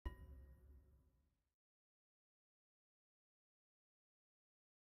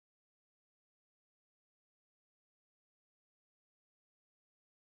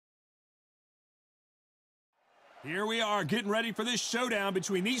Here we are getting ready for this showdown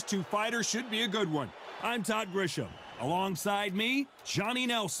between these two fighters. Should be a good one. I'm Todd Grisham. Alongside me, Johnny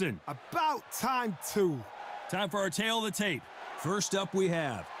Nelson. About time, too. Time for our tale of the tape. First up, we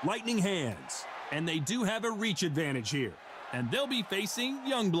have Lightning Hands. And they do have a reach advantage here. And they'll be facing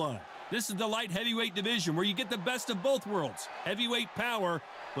Youngblood. This is the light heavyweight division where you get the best of both worlds. Heavyweight power,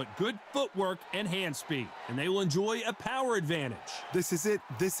 but good footwork and hand speed. And they will enjoy a power advantage. This is it.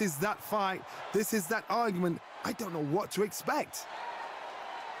 This is that fight. This is that argument. I don't know what to expect.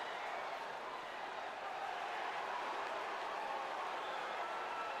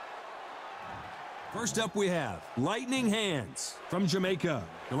 First up, we have Lightning Hands from Jamaica.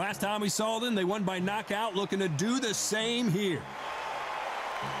 The last time we saw them, they won by knockout, looking to do the same here.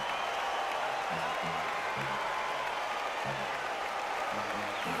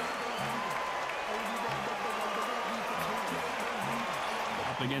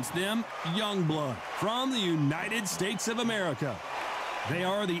 Up against them, Youngblood from the United States of America. They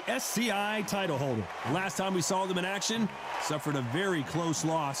are the SCI title holder. The last time we saw them in action, suffered a very close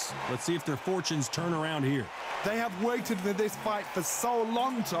loss. Let's see if their fortunes turn around here. They have waited for this fight for so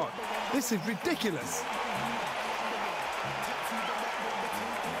long, Todd. This is ridiculous.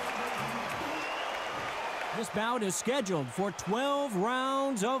 This bout is scheduled for 12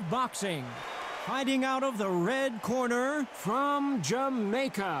 rounds of boxing. Fighting out of the red corner from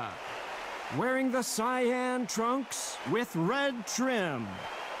Jamaica. Wearing the cyan trunks with red trim.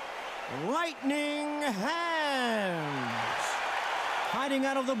 Lightning Hands. Fighting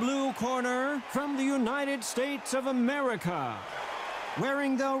out of the blue corner from the United States of America.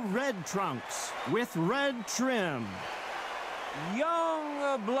 Wearing the red trunks with red trim.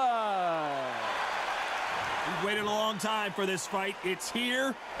 Youngblood. We've waited a long time for this fight. It's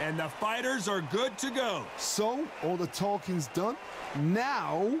here, and the fighters are good to go. So, all the talking's done.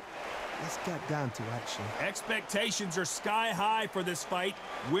 Now, let's get down to action. Expectations are sky high for this fight.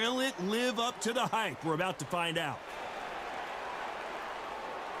 Will it live up to the hype? We're about to find out.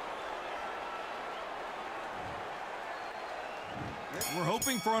 We're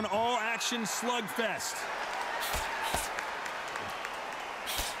hoping for an all-action slugfest.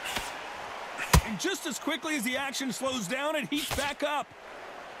 And just as quickly as the action slows down, it heats back up.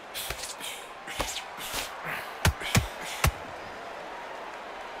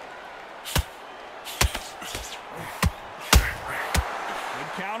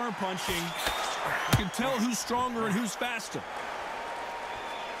 Good counter punching. You can tell who's stronger and who's faster.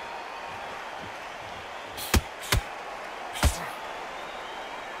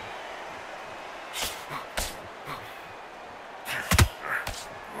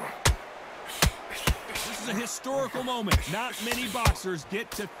 A historical moment. Not many boxers get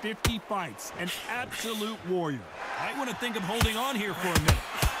to 50 fights. An absolute warrior. Might want to think of holding on here for a minute.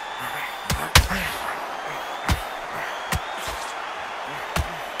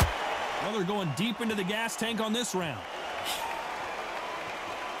 Well, they're going deep into the gas tank on this round.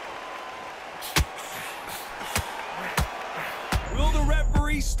 Will the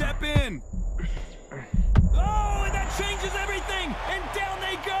referee step in? Oh, and that changes everything. And down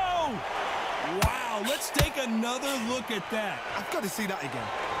they go. Wow, let's take another look at that. I've got to see that again.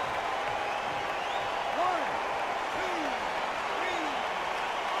 1,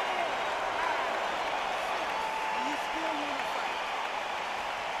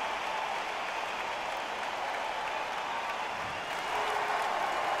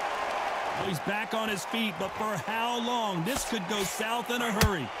 2, 3. He's back on his feet, but for how long? This could go south in a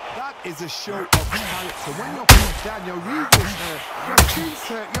hurry. That is a show of character. When you're feet down, your ego's hurt, your chin's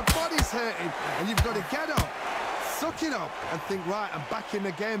hurt, your body's hurting, and you've got to get up, suck it up, and think, right, I'm back in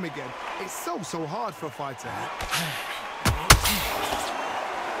the game again. It's so hard for a fighter.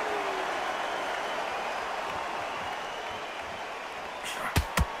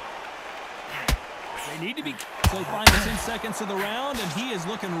 They need to be so final 10 seconds of the round, and he is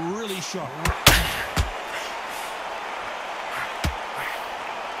looking really sharp.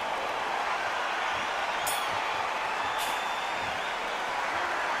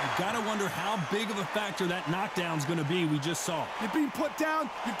 You've got to wonder how big of a factor that knockdown's going to be we just saw. You've been put down,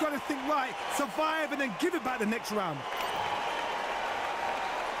 you've got to think, right, survive and then give it back the next round.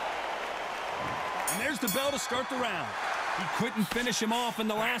 And there's the bell to start the round. He couldn't finish him off in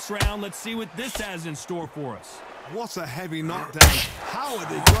the last round. Let's see what this has in store for us. What a heavy knockdown. How are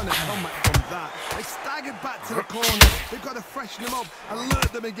they going to come back from that? They staggered back to the corner. They've got to freshen them up,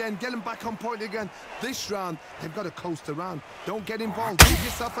 alert them again, get them back on point again. This round, they've got to coast around. Don't get involved. Give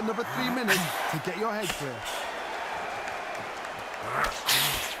yourself another 3 minutes to get your head clear.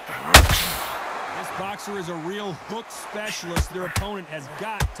 This boxer is a real hook specialist. Their opponent has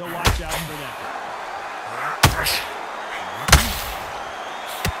got to watch out for that.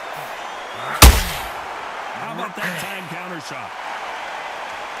 How about that time counter shot?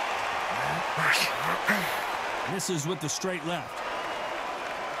 Misses with the straight left.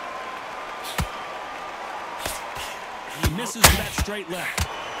 He misses with that straight left.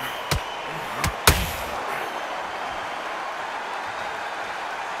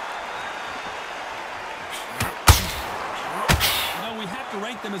 We have to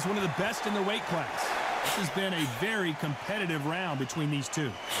rank them as one of the best in their weight class. This has been a very competitive round between these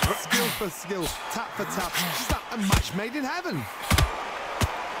two. Skill for skill, tap for tap. It's like a match made in heaven.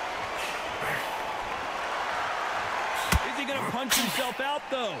 Is he going to punch himself out,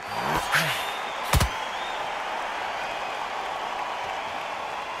 though?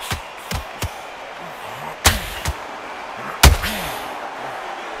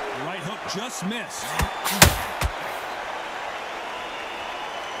 The right hook just missed.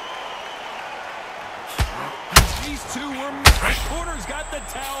 These two were... The corner's got the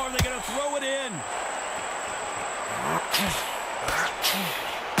towel. Are they going to throw it in?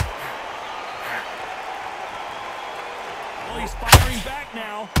 Well, he's firing back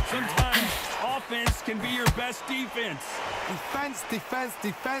now. Sometimes offense can be your best defense. Defense, defense,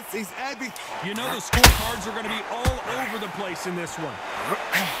 defense is everything. You know the scorecards are going to be all over the place in this one.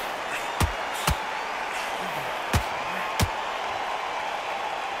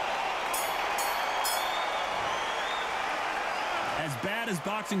 As bad as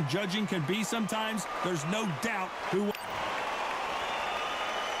boxing judging can be sometimes, there's no doubt who...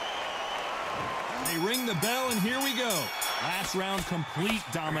 They ring the bell, and here we go. Last round, complete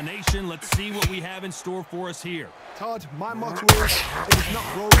domination. Let's see what we have in store for us here. Todd, my motto is, if it's not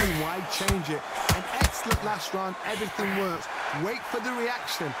broken, why change it? An excellent last round, everything works. Wait for the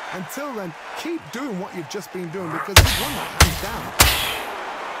reaction. Until then, keep doing what you've just been doing because you won that hands down.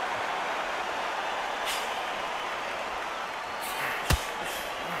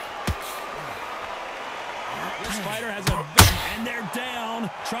 Fighter has a... And they're down,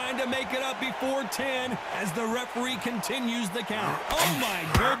 trying to make it up before 10 as the referee continues the count. Oh, my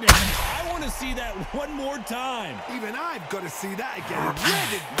goodness. I want to see that one more time. Even I've got to see that again. Where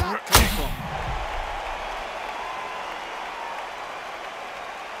did that come from?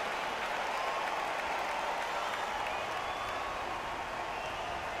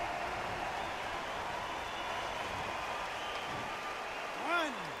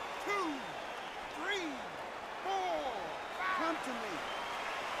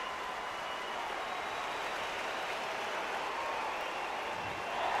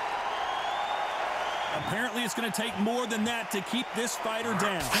 Apparently, it's going to take more than that to keep this fighter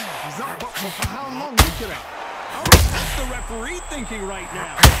down. He's up, but for how long? Look at that. Oh, that's the referee thinking right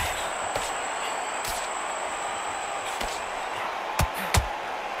now.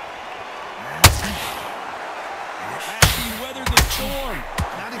 As he weathered the storm.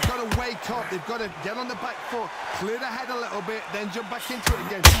 Now they've got to wake up. They've got to get on the back foot, clear the head a little bit, then jump back into it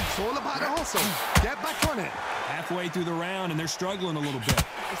again. It's all about the hustle. Get back on it. Halfway through the round, and they're struggling a little bit.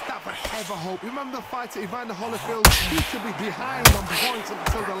 It's that forever hope. Remember the fight at Evander Holyfield? He could be behind on points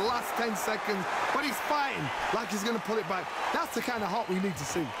until the last 10 seconds, but he's fighting like he's going to pull it back. That's the kind of hope we need to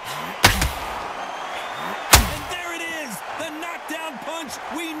see. And there it is, the knockdown punch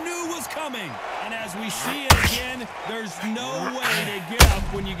we knew was coming. And as we see it again, there's no way to get up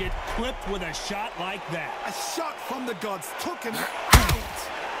when you get clipped with a shot like that. A shot from the gods took him out.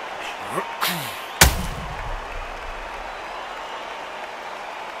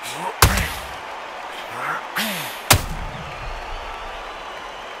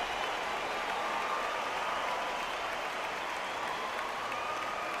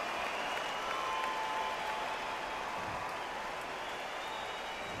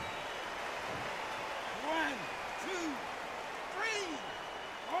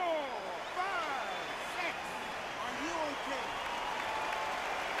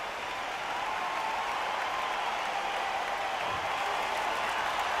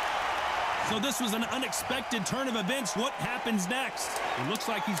 So this was an unexpected turn of events. What happens next? It looks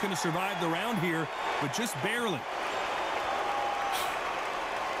like he's going to survive the round here, but just barely.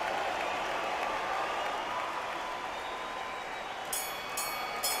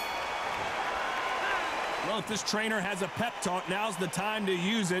 Well, if this trainer has a pep talk, now's the time to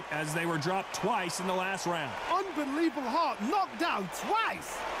use it as they were dropped twice in the last round. Unbelievable heart, knocked down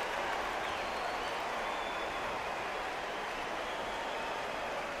twice.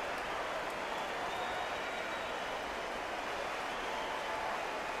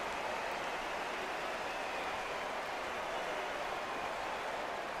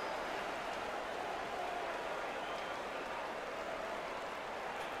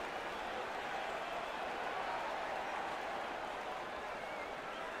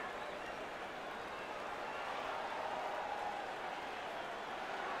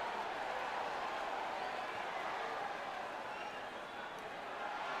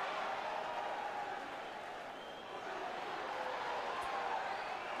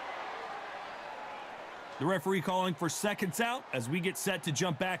 The referee calling for seconds out as we get set to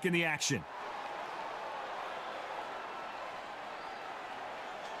jump back in the action.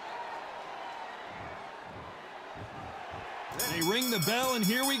 They ring the bell, and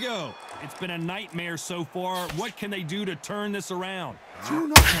here we go. It's been a nightmare so far. What can they do to turn this around? 2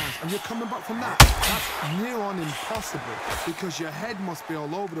 knockdowns, and you're coming back from that. That's near on impossible because your head must be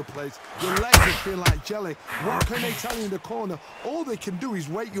all over the place. Your legs will feel like jelly. What can they tell you in the corner? All they can do is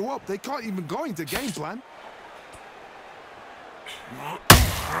wake you up. They can't even go into game plan.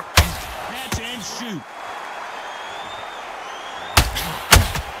 Catch and shoot.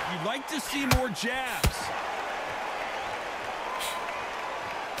 You'd like to see more jabs.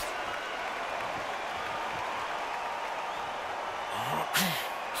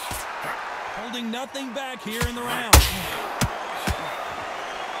 Holding nothing back here in the round.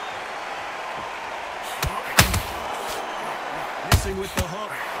 Missing with the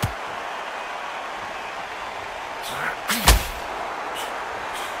hook.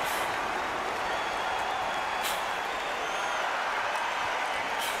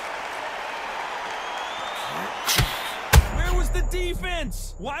 Where was the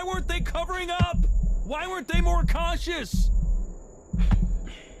defense? Why weren't they covering up? Why weren't they more cautious?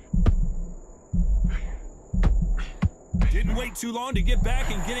 Didn't wait too long to get back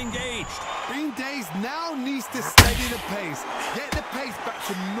and get engaged. Being dazed now needs to steady the pace. Get the pace back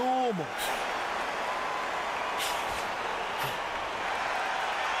to normal.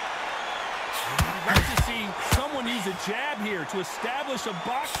 I'd like to see someone use a jab here to establish a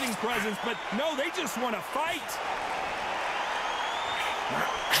boxing presence, but no, they just want to fight.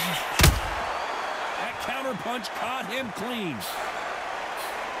 That counter punch caught him clean.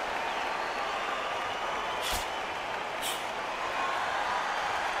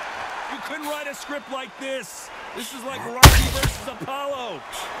 You couldn't write a script like this. This is like Rocky versus Apollo.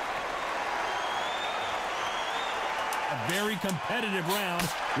 A very competitive round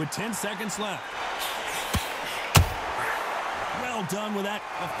with 10 seconds left. Well done with that.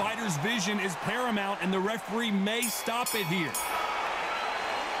 The fighter's vision is paramount, and the referee may stop it here.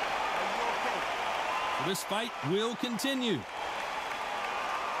 So this fight will continue.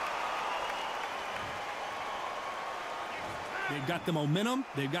 They've got the momentum.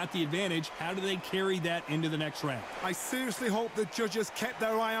 They've got the advantage. How do they carry that into the next round? I seriously hope the judges kept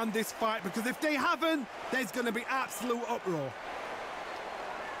their eye on this fight, because if they haven't, there's going to be absolute uproar.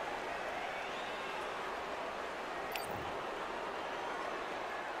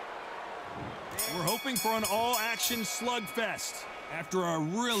 We're hoping for an all-action slugfest. After a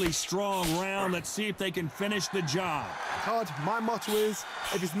really strong round, let's see if they can finish the job. Todd, my motto is,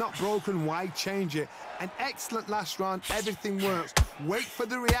 if it's not broken, why change it? An excellent last round, everything works. Wait for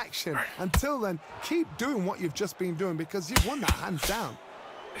the reaction. Until then, keep doing what you've just been doing, because you've won that hands down.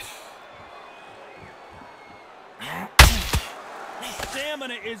 His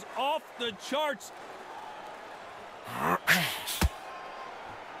stamina is off the charts.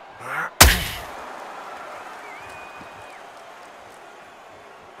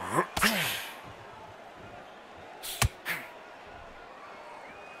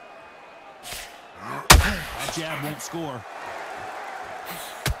 That jab won't score.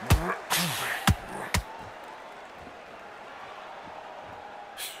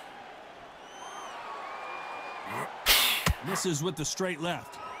 Misses with the straight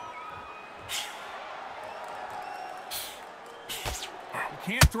left. You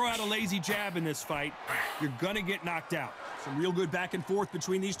can't throw out a lazy jab in this fight. You're gonna get knocked out. Some real good back and forth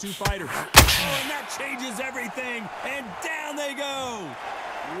between these two fighters. Oh, and that changes everything. And down they go.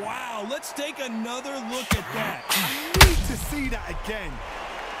 Wow, let's take another look at that. I need to see that again.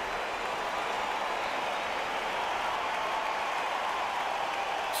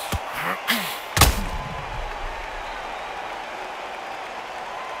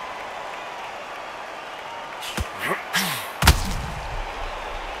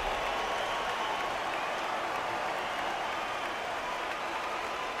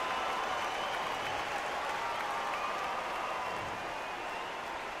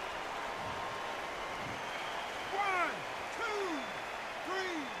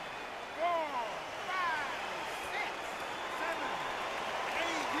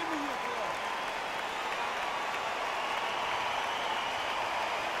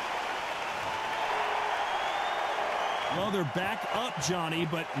 Well, they're back up, Johnny,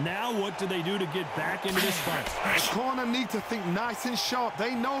 but now what do they do to get back into this fight? The corner need to think nice and sharp.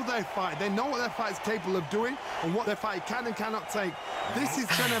 They know their fight. They know what their fight is capable of doing and what their fight can and cannot take. This is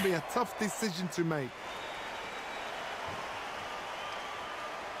going to be a tough decision to make.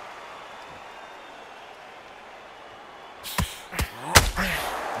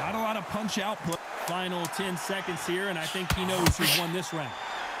 Not a lot of punch output. Final 10 seconds here, and I think he knows who's won this round.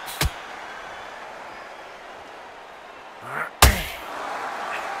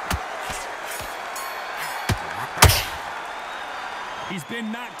 He's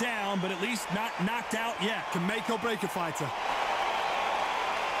been knocked down, but at least not knocked out yet. Can make or break a fighter.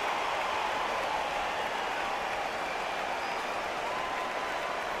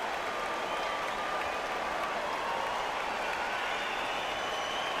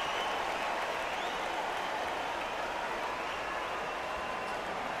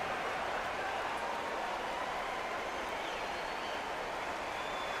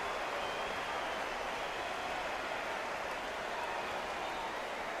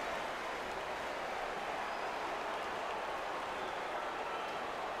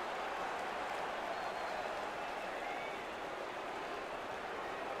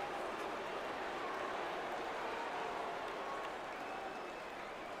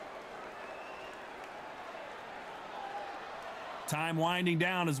 Time winding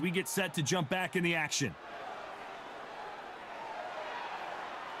down as we get set to jump back in the action.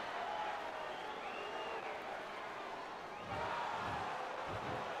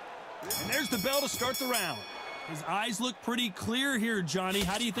 And there's the bell to start the round. His eyes look pretty clear here, Johnny.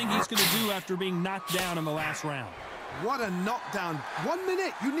 How do you think he's going to do after being knocked down in the last round? What a knockdown. 1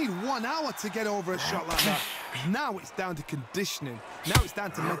 minute. You need 1 hour to get over a shot like that. Now it's down to conditioning. Now it's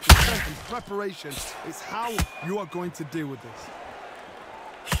down to mental strength and preparation. It's how you are going to deal with this.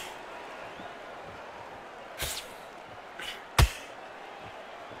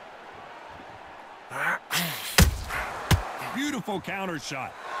 Beautiful counter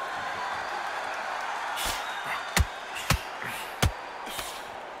shot.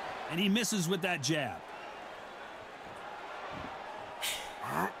 And he misses with that jab.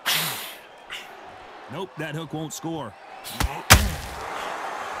 Nope, that hook won't score.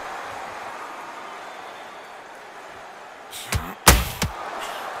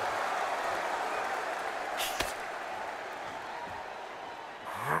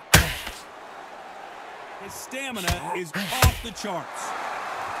 His stamina is off the charts.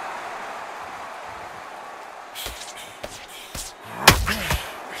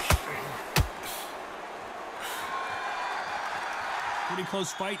 Pretty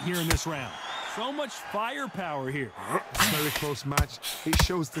close fight here in this round. So much firepower here. It's a very close match. It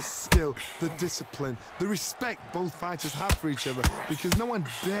shows the skill, the discipline, the respect both fighters have for each other, because no one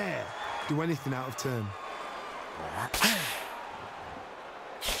dare do anything out of turn.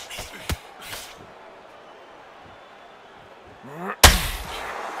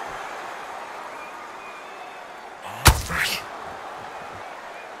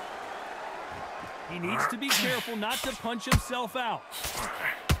 He needs to be careful not to punch himself out.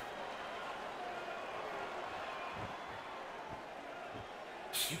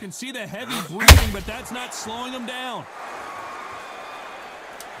 You can see the heavy breathing, but that's not slowing him down.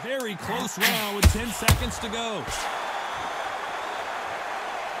 Very close round with 10 seconds to go.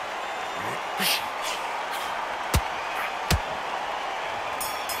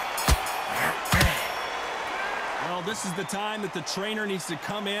 Well, this is the time that the trainer needs to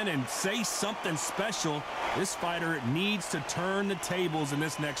come in and say something special. This fighter needs to turn the tables in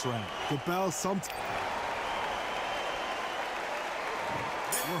this next round. The bell sometimes.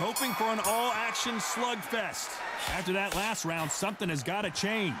 We're hoping for an all-action slugfest. After that last round, something has got to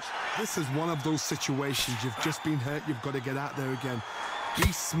change. This is one of those situations. You've just been hurt. You've got to get out there again. Be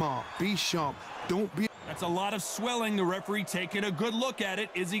smart. Be sharp. Don't be... That's a lot of swelling. The referee taking a good look at it.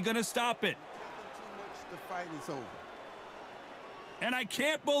 Is he going to stop it? The fight is over. And I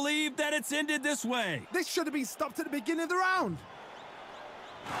can't believe that it's ended this way. This should have been stopped at the beginning of the round.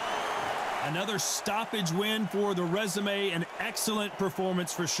 Another stoppage win for the resume. An excellent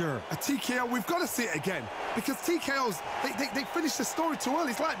performance for sure. A TKO, we've got to see it again. Because TKOs, they finish the story too early.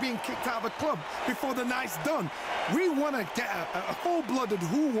 It's like being kicked out of a club before the night's done. We want to get a full-blooded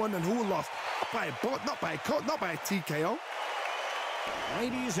who won and who lost. Not by a bout, not by a cut, not by a TKO.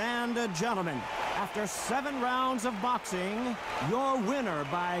 Ladies and gentlemen, after 7 rounds of boxing, your winner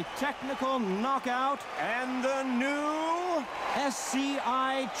by technical knockout and the new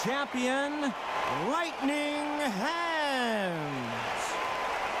SCI champion, Lightning Hands.